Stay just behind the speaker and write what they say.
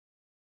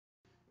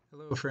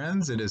Hello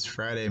friends, it is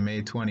Friday,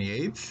 May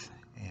 28th,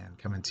 and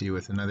coming to you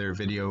with another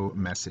video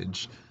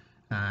message.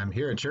 I'm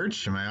here at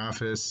church in my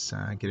office,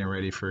 getting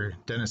ready for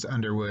Dennis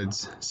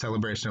Underwood's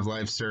Celebration of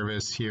Life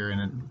service here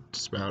in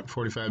just about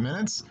 45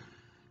 minutes,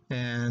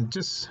 and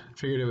just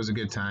figured it was a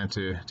good time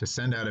to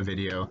send out a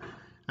video.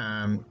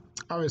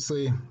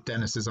 Obviously,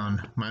 Dennis is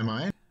on my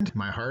mind,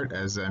 my heart,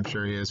 as I'm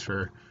sure he is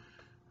for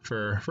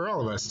all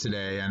of us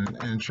today,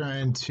 and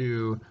trying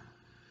to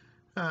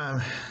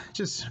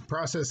just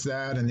process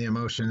that and the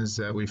emotions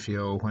that we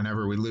feel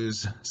whenever we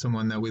lose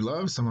someone that we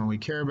love, someone we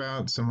care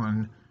about,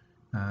 someone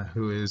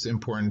who is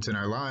important in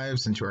our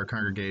lives and to our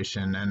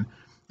congregation.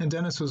 And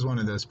Dennis was one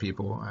of those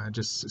people,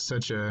 just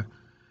such a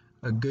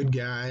good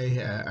guy,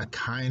 a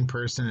kind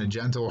person, a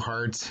gentle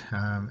heart,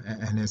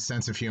 and his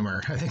sense of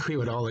humor. I think we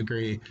would all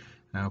agree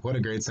what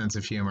a great sense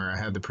of humor. I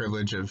had the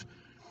privilege of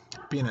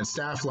being at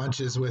staff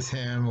lunches with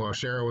him while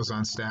Cheryl was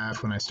on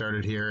staff when I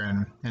started here,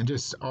 and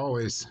just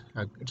always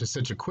just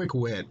such a quick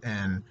wit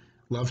and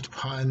loved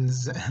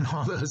puns and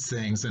all those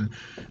things. And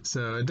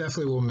so I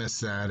definitely will miss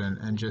that,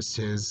 and just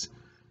his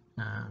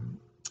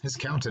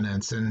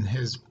countenance and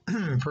his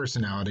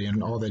personality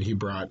and all that he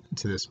brought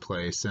to this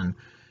place. And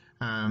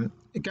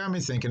it got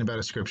me thinking about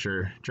a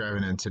scripture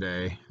driving in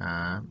today,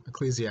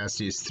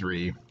 Ecclesiastes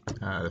 3,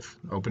 the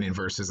opening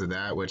verses of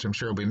that, which I'm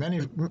sure will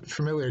be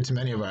familiar to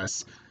many of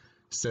us,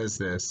 says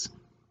this: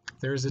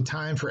 "There is a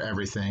time for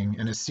everything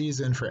and a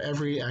season for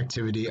every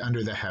activity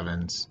under the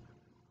heavens,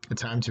 a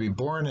time to be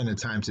born and a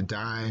time to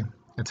die,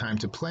 a time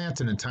to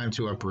plant and a time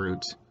to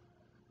uproot,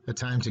 a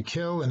time to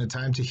kill and a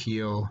time to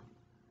heal,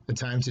 a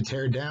time to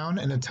tear down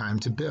and a time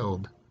to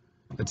build,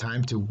 a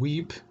time to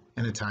weep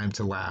and a time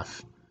to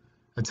laugh,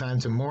 a time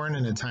to mourn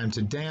and a time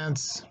to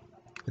dance,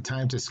 a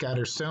time to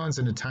scatter stones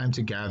and a time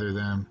to gather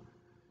them,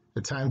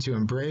 a time to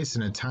embrace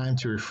and a time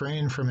to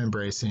refrain from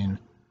embracing,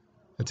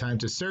 a time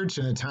to search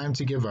and a time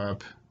to give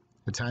up,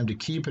 a time to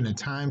keep and a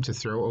time to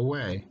throw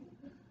away,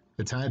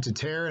 a time to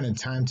tear and a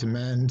time to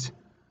mend,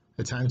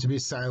 a time to be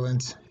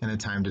silent and a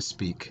time to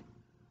speak,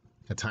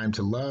 a time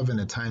to love and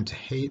a time to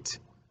hate,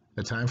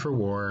 a time for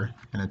war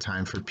and a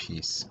time for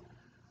peace."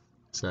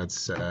 So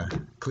that's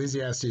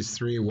Ecclesiastes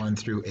 3, 1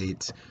 through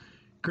 8.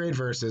 Great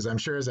verses. I'm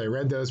sure as I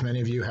read those, many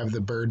of you have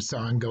the bird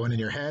song going in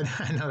your head.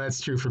 I know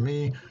that's true for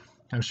me.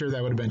 I'm sure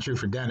that would have been true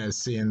for Dennis,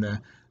 seeing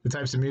the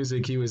types of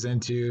music he was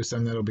into,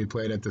 some that'll be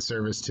played at the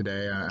service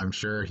today. I'm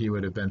sure he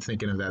would have been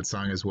thinking of that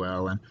song as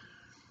well. And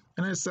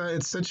it's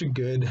such a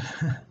good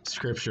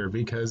scripture,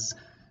 because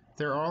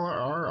there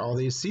are all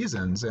these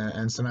seasons.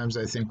 And sometimes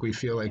I think we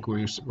feel like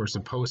we're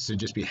supposed to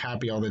just be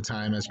happy all the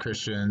time as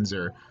Christians,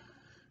 or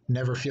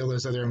never feel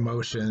those other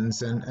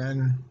emotions.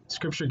 And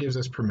scripture gives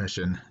us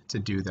permission to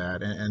do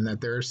that, and that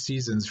there are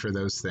seasons for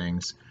those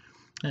things.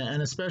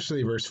 And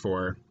especially verse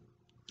 4,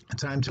 a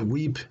time to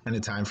weep and a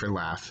time for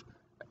laugh,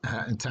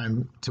 a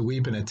time to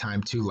weep and a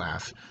time to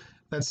laugh.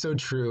 That's so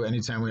true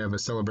anytime we have a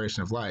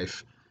celebration of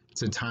life.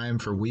 It's a time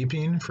for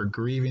weeping, for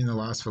grieving the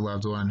loss of a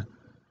loved one,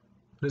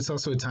 but it's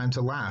also a time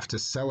to laugh, to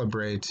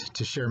celebrate,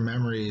 to share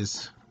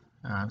memories,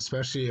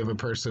 especially of a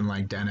person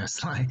like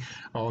Dennis, like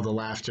all the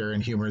laughter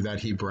and humor that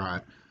he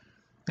brought.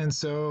 And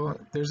so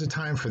there's a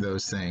time for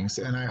those things,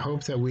 and I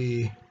hope that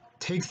we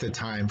take the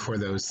time for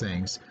those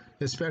things,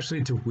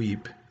 especially to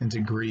weep and to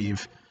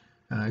grieve,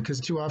 because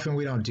too often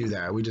we don't do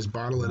that. We just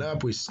bottle it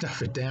up, we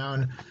stuff it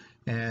down,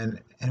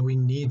 and we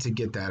need to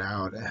get that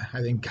out.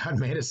 I think God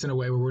made us in a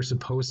way where we're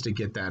supposed to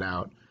get that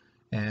out,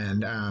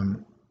 and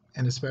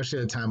especially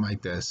at a time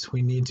like this,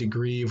 we need to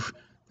grieve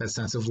that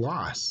sense of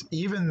loss,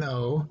 even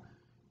though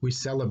we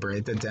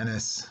celebrate that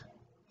Dennis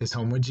is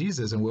home with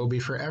Jesus and will be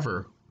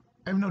forever.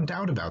 I have no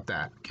doubt about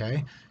that,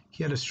 okay?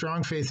 He had a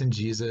strong faith in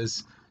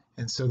Jesus,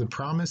 and so the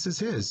promise is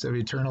his of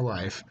eternal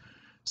life.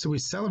 So we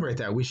celebrate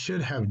that. We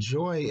should have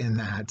joy in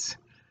that.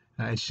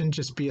 It shouldn't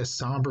just be a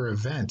somber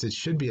event. It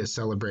should be a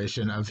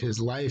celebration of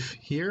his life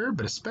here,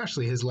 but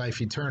especially his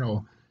life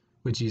eternal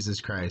with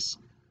Jesus Christ.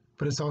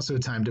 But it's also a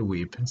time to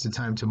weep. It's a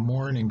time to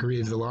mourn and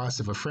grieve the loss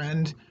of a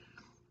friend.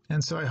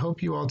 And so I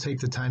hope you all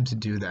take the time to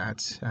do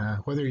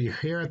that. Whether you're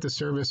here at the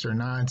service or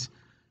not,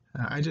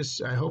 I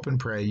hope and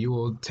pray you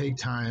will take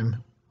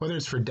time, whether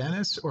it's for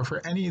Dennis or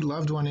for any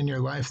loved one in your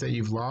life that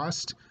you've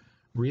lost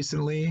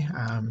recently,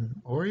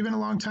 or even a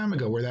long time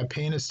ago, where that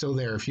pain is still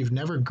there. If you've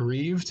never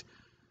grieved,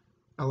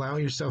 allow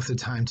yourself the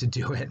time to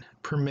do it.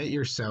 Permit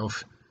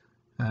yourself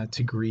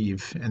to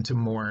grieve and to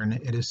mourn.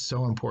 It is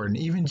so important.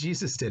 Even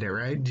Jesus did it,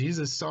 right?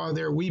 Jesus saw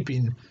their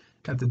weeping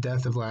at the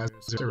death of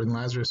Lazarus, when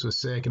Lazarus was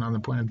sick and on the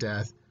point of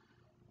death,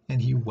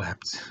 and he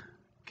wept,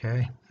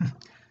 okay?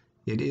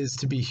 It is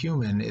to be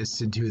human, is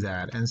to do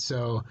that. And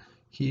so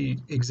he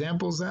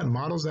examples that,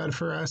 models that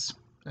for us,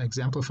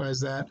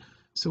 exemplifies that.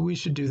 So we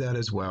should do that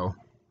as well.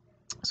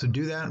 So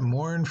do that,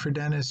 mourn for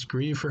Dennis,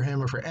 grieve for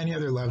him or for any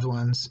other loved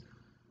ones,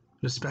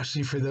 but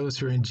especially for those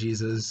who are in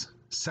Jesus.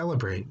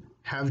 Celebrate,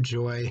 have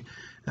joy,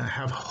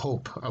 have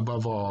hope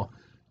above all,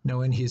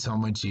 knowing he's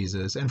home with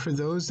Jesus. And for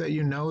those that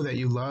you know that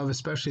you love,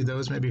 especially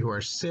those maybe who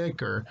are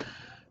sick or,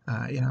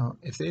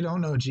 if they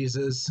don't know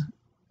Jesus,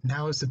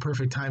 now is the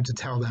perfect time to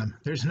tell them.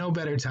 There's no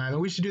better time.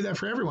 And we should do that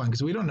for everyone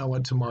because we don't know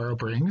what tomorrow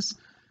brings.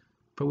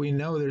 But we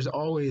know there's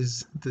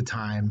always the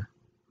time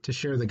to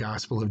share the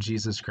gospel of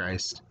Jesus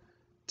Christ,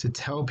 to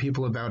tell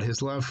people about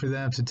his love for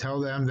them, to tell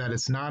them that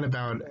it's not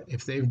about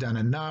if they've done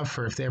enough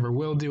or if they ever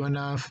will do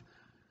enough.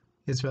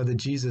 It's about that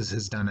Jesus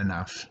has done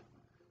enough.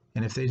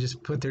 And if they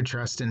just put their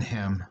trust in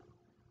him,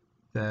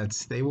 that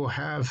they will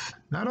have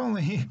not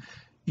only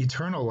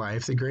eternal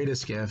life, the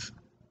greatest gift,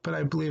 but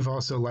I believe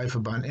also life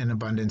in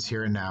abundance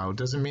here and now.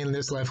 Doesn't mean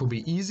this life will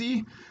be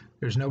easy.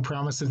 There's no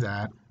promise of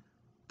that,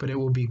 but it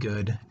will be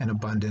good and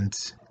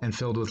abundant and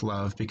filled with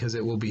love because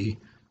it will be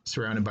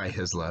surrounded by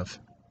his love.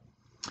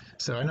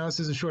 So I know this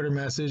is a shorter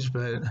message,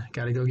 but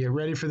got to go get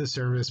ready for the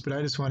service. But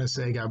I just want to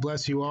say God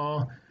bless you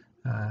all.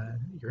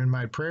 You're in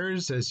my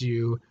prayers as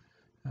you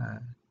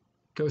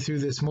go through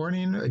this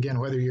morning. Again,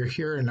 whether you're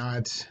here or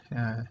not,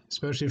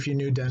 especially if you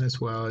knew Dennis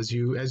well, as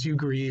you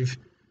grieve,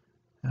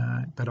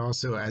 but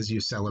also as you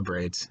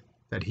celebrate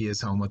that he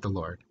is home with the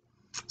Lord.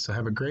 So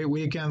have a great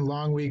weekend,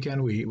 long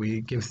weekend.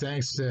 We give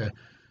thanks to,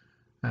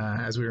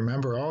 as we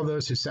remember all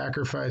those who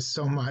sacrificed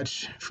so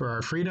much for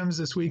our freedoms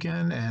this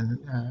weekend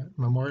and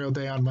Memorial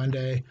Day on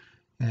Monday.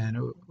 And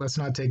let's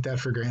not take that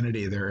for granted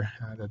either,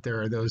 that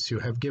there are those who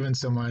have given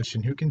so much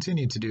and who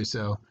continue to do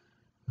so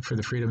for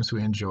the freedoms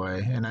we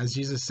enjoy. And as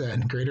Jesus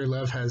said, greater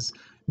love has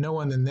no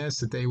one than this,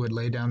 that they would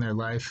lay down their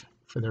life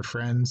for their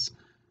friends.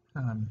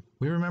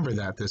 We remember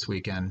that this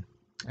weekend,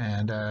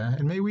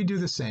 and may we do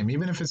the same,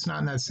 even if it's not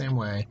in that same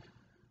way.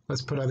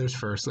 Let's put others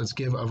first. Let's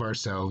give of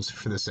ourselves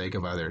for the sake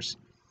of others.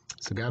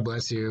 So God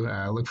bless you.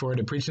 Look forward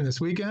to preaching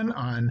this weekend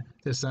on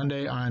this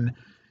Sunday on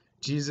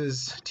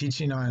Jesus'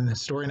 teaching on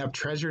storing up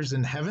treasures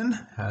in heaven.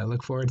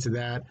 Look forward to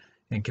that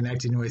and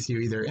connecting with you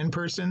either in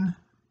person,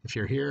 if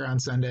you're here on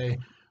Sunday,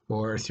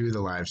 or through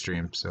the live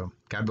stream. So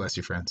God bless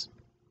you, friends.